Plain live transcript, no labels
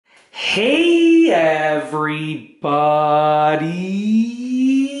Hey everybody,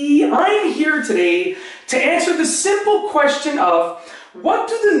 I'm here today to answer the simple question of what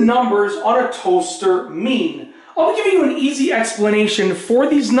do the numbers on a toaster mean? I'll give you an easy explanation for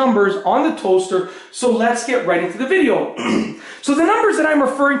these numbers on the toaster, so let's get right into the video. So the numbers that I'm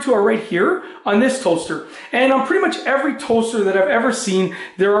referring to are right here on this toaster, and on pretty much every toaster that I've ever seen,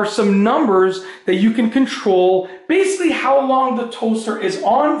 there are some numbers that you can control basically how long the toaster is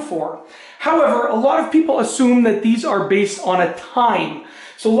on for. However, a lot of people assume that these are based on a time.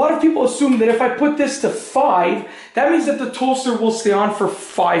 So a lot of people assume that if I put this to 5, that means that the toaster will stay on for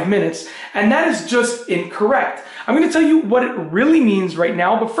 5 minutes. And that is just incorrect. I'm going to tell you what it really means right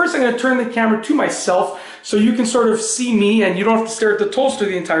now, but first I'm going to turn the camera to myself so you can sort of see me and you don't have to stare at the toaster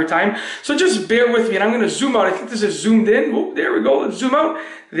the entire time. So just bear with me, and I'm going to zoom out. I think this is zoomed in. Oh, there we go. Let's zoom out.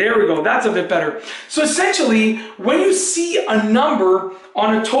 There we go. That's a bit better. So essentially, when you see a number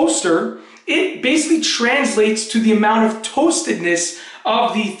on a toaster, it basically translates to the amount of toastedness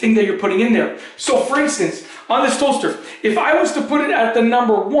of the thing that you're putting in there. So for instance, on this toaster, if I was to put it at the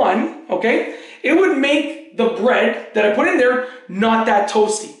number 1, okay, it would make the bread that I put in there not that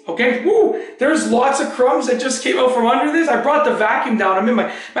toasty, okay? Woo! There's lots of crumbs that just came out from under this. I brought the vacuum down. I'm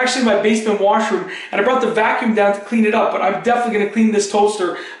actually in my basement washroom, and I brought the vacuum down to clean it up, but I'm definitely going to clean this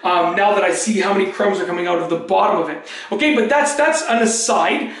toaster now that I see how many crumbs are coming out of the bottom of it. Okay, but that's an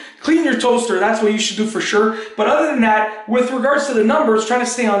aside. Clean your toaster, that's what you should do for sure. But other than that, with regards to the numbers, trying to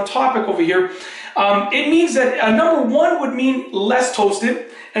stay on topic over here, it means that a number 1 would mean less toasted,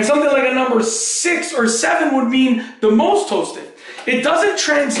 and something like a number 6 or 7 would mean the most toasted. It doesn't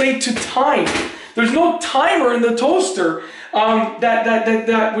translate to time. There's no timer in the toaster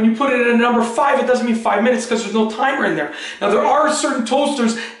that when you put it at a number 5, it doesn't mean 5 minutes because there's no timer in there. Now there are certain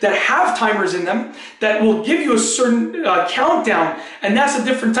toasters that have timers in them that will give you a certain countdown, and that's a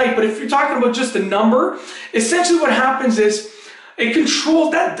different type. But if you're talking about just a number, essentially what happens is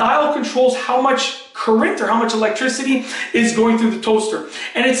that dial controls how much current or how much electricity is going through the toaster.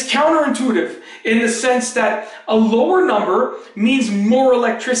 And it's counterintuitive in the sense that a lower number means more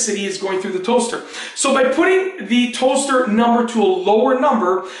electricity is going through the toaster. So by putting the toaster number to a lower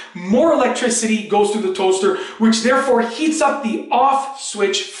number, more electricity goes through the toaster, which therefore heats up the off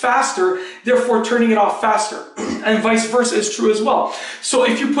switch faster, therefore turning it off faster. And vice versa is true as well. So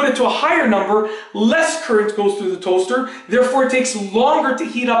if you put it to a higher number, less current goes through the toaster, therefore it takes longer to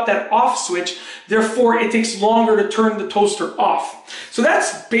heat up that off switch, therefore it takes longer to turn the toaster off. So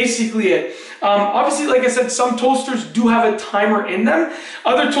that's basically it. Obviously, like I said, some toasters do have a timer in them.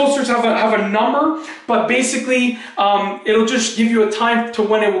 Other toasters have a number, but basically it'll just give you a time to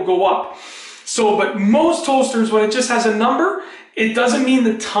when it will go up. So, but most toasters, when it just has a number, it doesn't mean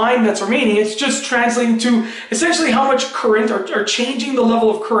the time that's remaining. It's just translating to essentially how much current or changing the level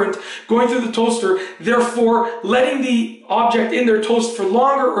of current going through the toaster, therefore letting the object in there toast for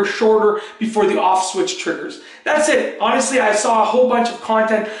longer or shorter before the off switch triggers. That's it. Honestly, I saw a whole bunch of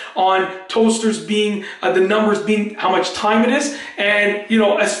content on toasters being, the numbers being how much time it is. And, you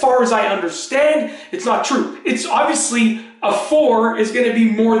know, as far as I understand, it's not true. It's obviously a 4 is going to be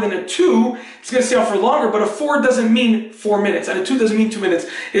more than a 2. It's going to stay on for longer, but a 4 doesn't mean 4 minutes, and a 2 doesn't mean 2 minutes.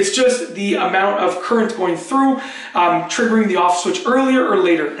 It's just the amount of current going through, triggering the off switch earlier or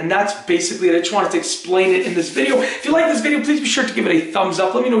later, and that's basically it. I just wanted to explain it in this video. If you like this video, please be sure to give it a thumbs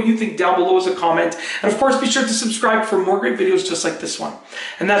up. Let me know what you think down below as a comment, and of course, be sure to subscribe for more great videos just like this one.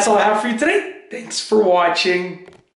 And that's all I have for you today. Thanks for watching.